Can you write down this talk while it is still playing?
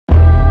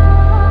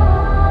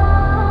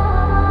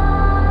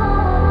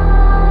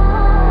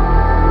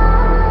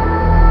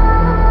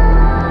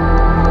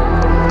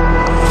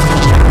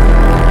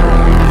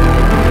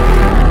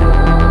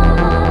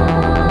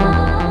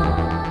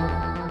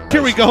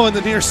we go in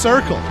the near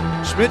circle.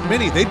 Schmit,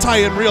 Mini, they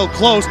tie in real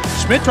close.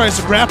 Schmit tries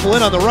to grapple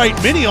in on the right.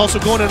 Mini also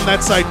going in on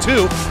that side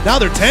too. Now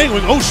they're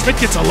tangling. Oh, Schmit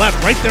gets a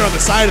left right there on the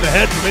side of the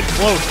head from in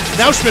close.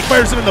 Now Schmit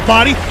fires it in the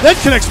body, then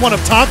connects one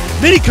up top.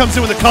 Mini comes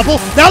in with a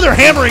couple. Now they're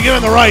hammering in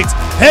on the right.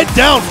 Head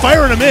down,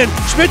 firing him in.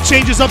 Schmit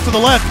changes up to the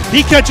left.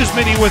 He catches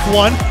Mini with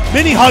one.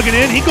 Mini hugging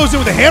in. He goes in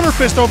with a hammer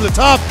fist over the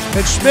top,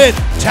 and Schmit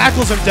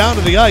tackles him down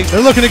to the ice.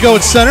 They're looking to go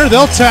at center.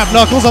 They'll tap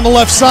Knuckles on the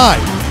left side.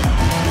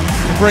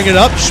 Bring it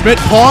up.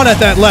 Schmit pawn at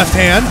that left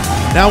hand.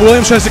 Now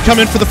Williams tries to come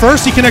in for the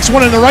first. He connects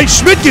one in the right.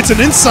 Schmit gets an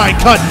inside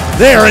cut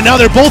there, and now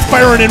they're both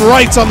firing in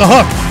rights on the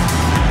hook.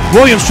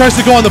 Williams tries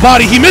to go on the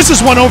body. He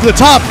misses one over the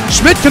top.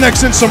 Schmit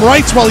connects in some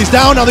rights while he's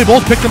down. Now they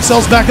both pick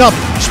themselves back up.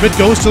 Schmit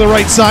goes to the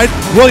right side.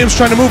 Williams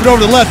trying to move it over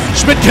to the left.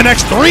 Schmit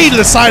connects three to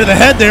the side of the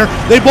head there.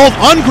 They both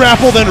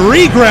ungrapple, then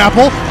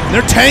re-grapple.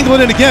 They're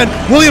tangling it again.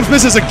 Williams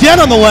misses again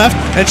on the left,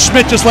 and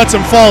Schmit just lets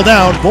him fall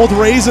down. Both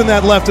raising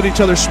that left at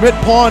each other. Schmit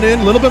pawing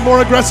in a little bit more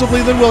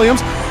aggressively than Williams,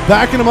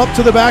 backing him up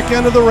to the back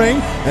end of the ring.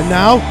 And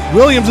now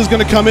Williams is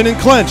going to come in and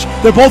clinch.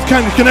 They're both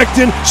kind of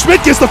connecting. Schmit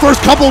gets the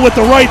first couple with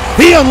the right.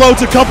 He unloads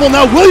a couple.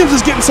 Now Williams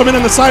is getting some in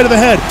on the side of the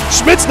head.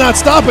 Schmidt's not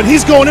stopping.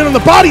 He's going in on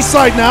the body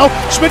side now.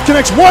 Schmit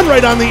connects one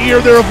right on the ear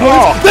there of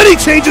Williams. Then he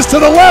changes to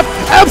the left.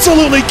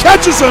 Absolutely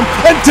catches him,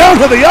 and down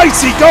to the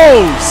ice he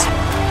goes.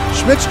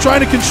 Schmidt's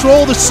trying to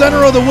control the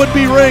center of the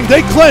would-be ring.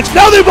 They clinch.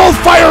 Now they both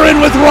fire in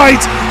with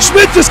rights.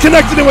 Schmit just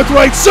connected in with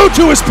rights. So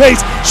too is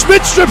Pace.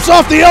 Schmit strips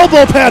off the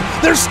elbow pad.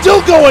 They're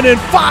still going in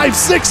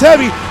 5-6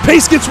 heavy.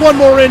 Pace gets one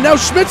more in. Now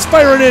Schmidt's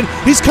firing in.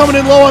 He's coming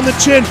in low on the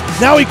chin.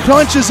 Now he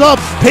crunches up.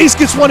 Pace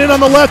gets one in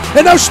on the left.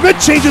 And now Schmit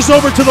changes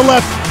over to the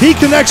left. He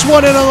connects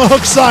one in on the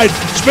hook side.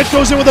 Schmit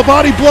goes in with a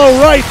body blow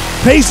right.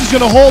 Pace is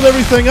going to hold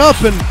everything up,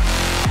 and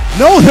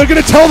no, they're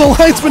going to tell the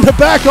linesmen to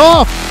back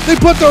off. They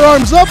put their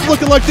arms up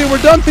looking like they were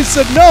done. They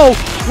said, no,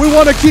 we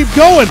want to keep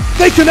going.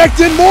 They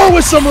connect in more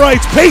with some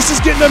rights. Pace is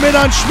getting them in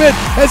on Schmit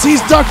as he's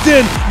ducked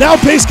in. Now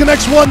Pace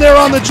connects one there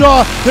on the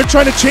jaw. They're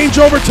trying to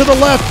change over to the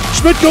left.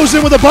 Schmit goes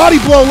in with a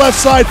body blow left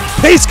side.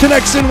 Pace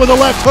connects in with a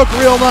left hook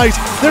real nice.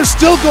 They're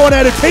still going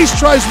at it. Pace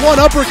tries one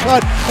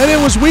uppercut, and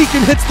it was weak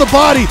and hits the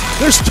body.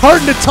 They're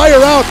starting to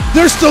tire out.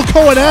 They're still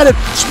going at it.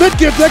 Schmit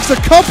gives next a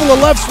couple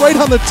of lefts right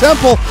on the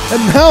temple, and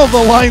now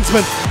the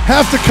linesmen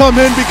have to come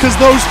in because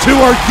those two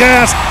are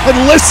gassed, and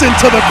listen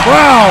to the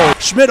crowd.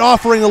 Schmit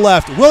offering the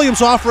left,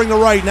 Williams offering the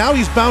right. Now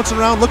he's bouncing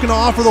around looking to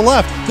offer the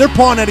left. They're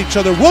pawing at each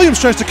other. Williams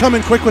tries to come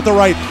in quick with the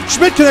right.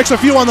 Schmit connects a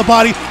few on the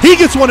body. He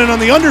gets one in on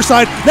the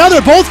underside. Now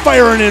they're both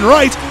firing in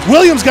right.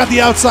 Williams got the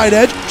outside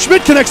edge.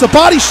 Schmit connects a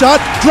body shot,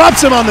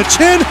 drops him on the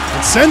chin,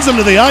 and sends him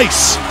to the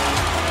ice.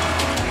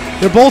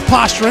 They're both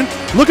posturing,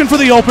 looking for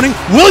the opening.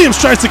 Williams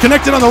tries to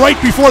connect it on the right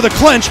before the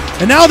clinch,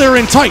 and now they're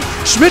in tight.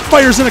 Schmit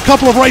fires in a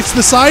couple of rights to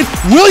the side.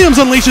 Williams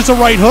unleashes a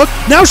right hook.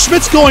 Now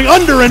Schmidt's going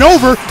under and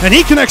over, and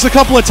he connects a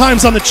couple of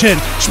times on the chin.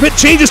 Schmit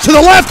changes to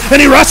the left,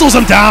 and he wrestles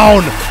him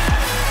down.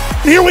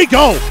 Here we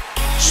go.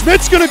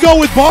 Schmidt's going to go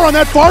with Barr on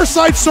that far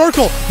side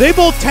circle. They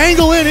both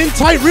tangle in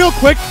tight real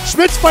quick.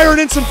 Schmidt's firing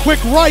in some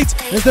quick rights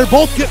as they're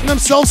both getting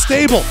themselves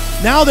stable.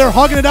 Now they're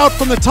hugging it out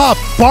from the top.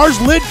 Barr's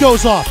lid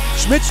goes off.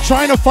 Schmidt's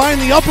trying to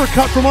find the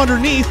uppercut from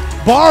underneath.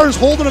 Barr's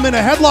holding him in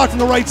a headlock from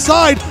the right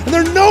side, and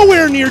they're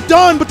nowhere near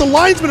done, but the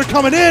linesmen are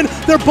coming in.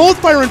 They're both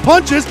firing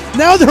punches.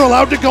 Now they're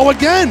allowed to go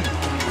again.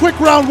 Quick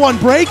round one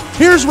break.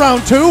 Here's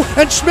round two,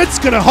 and Schmidt's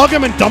going to hug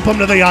him and dump him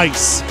to the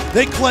ice.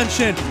 They clench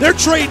in. They're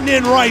trading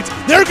in rights.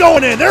 They're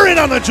going in. They're in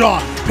on the jaw.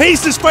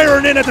 Pace is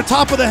firing in at the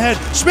top of the head.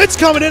 Schmidt's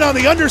coming in on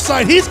the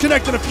underside. He's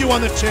connecting a few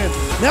on the chin.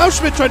 Now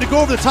Schmit tried to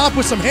go over the top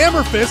with some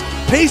hammer fist.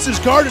 Pace is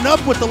guarding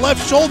up with the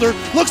left shoulder.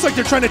 Looks like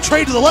they're trying to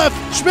trade to the left.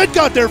 Schmit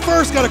got there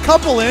first, got a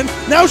couple in.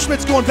 Now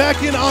Schmidt's going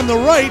back in on the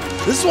right.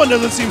 This one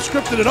doesn't seem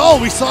scripted at all.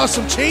 We saw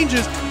some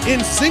changes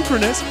in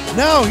synchronous.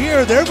 Now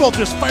here, they're both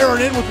just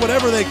firing in with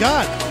whatever they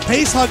got.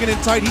 Pace hugging in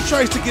tight. He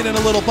tries to get in a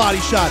little body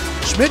shot.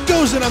 Schmit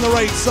goes in on the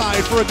right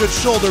side for a good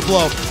shoulder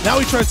blow. Now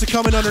he tries to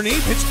come in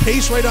underneath. Hits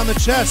Pace right on the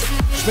chest.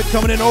 Schmit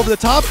coming in over the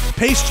top.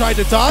 Pace tried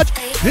to dodge.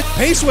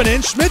 Pace went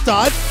in. Schmit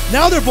dodged.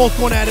 Now they're both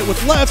going at it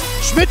with left.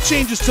 Schmit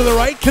changes to the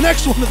right.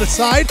 Connects one to the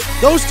side.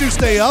 Those two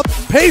stay up.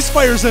 Pace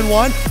fires in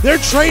one. They're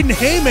trading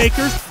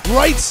haymakers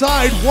right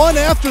side, one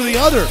after the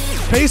other.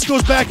 Pace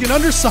goes back in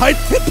underside.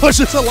 It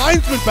pushes the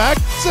linesman back.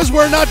 Says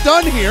we're not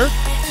done here.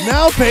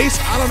 Now Pace,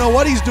 I don't know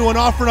what he's doing,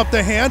 offering up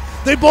the hand.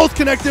 They both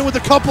connect in with a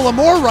couple of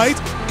more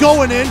rights.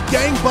 Going in,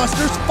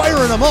 gangbusters,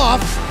 firing them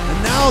off.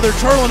 And now they're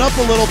turtling up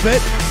a little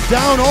bit.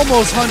 Down,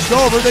 almost hunched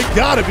over. They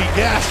gotta be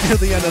gassed near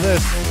the end of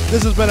this.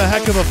 This has been a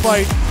heck of a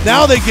fight.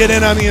 Now they get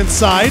in on the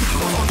inside.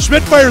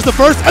 Schmit fires the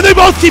first, and they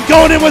both keep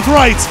going in with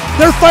rights.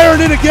 They're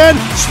firing in again.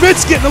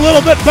 Schmidt's getting a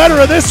little bit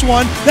better of this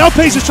one. Now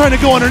Pace is trying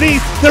to go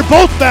underneath. They're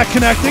both back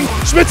connecting.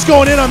 Schmidt's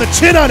going in on the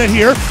chin on it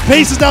here.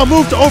 Pace is now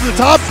moved to over the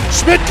top.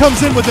 Schmit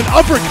comes in with an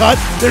uppercut.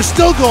 They're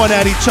still going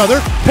at each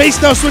other.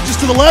 Pace now switches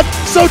to the left.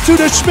 So too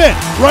does Schmit.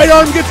 Right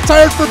arm gets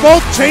tired for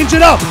both. Change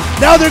it up.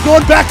 Now they're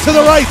going back to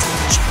the right.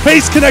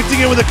 Pace connecting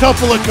it with a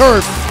couple of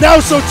curves. Now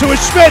so too is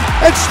Schmit,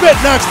 and Schmit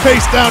knocks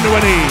Pace down to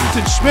an E.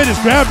 And Schmit has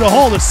grabbed a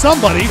hold of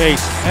somebody,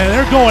 Pace, and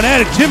they're going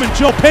at it, Jim and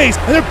Joe Pace,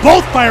 and they're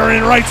both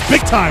firing rights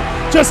big time.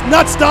 Just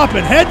not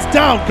stopping, heads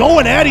down,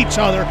 going at each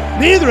other.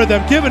 Neither of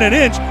them giving an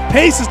inch.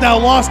 Pace has now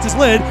lost his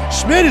lid.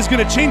 Schmit is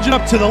going to change it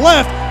up to the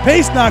left.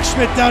 Pace knocks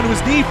Schmit down to his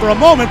knee for a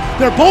moment.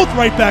 They're both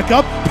right back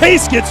up.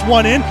 Pace gets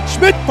one in.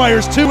 Schmit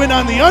fires two in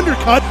on the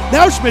undercut.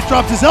 Now Schmit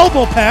drops his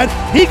elbow pad.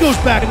 He goes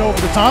back and over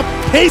the top.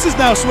 Pace has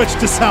now switched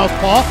to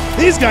southpaw.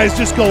 These guys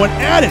just going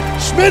at it.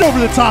 Schmit over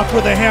the top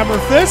with a hammer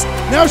fist.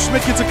 Now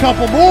Schmit gets a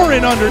couple more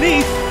in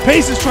underneath.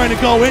 Pace is trying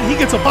to go in. He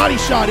gets a body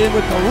shot in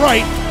with the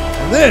right.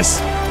 And this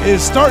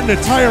is starting to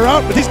tire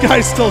out, but these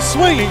guys still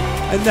swinging,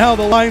 and now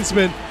the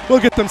linesmen will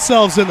get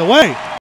themselves in the way.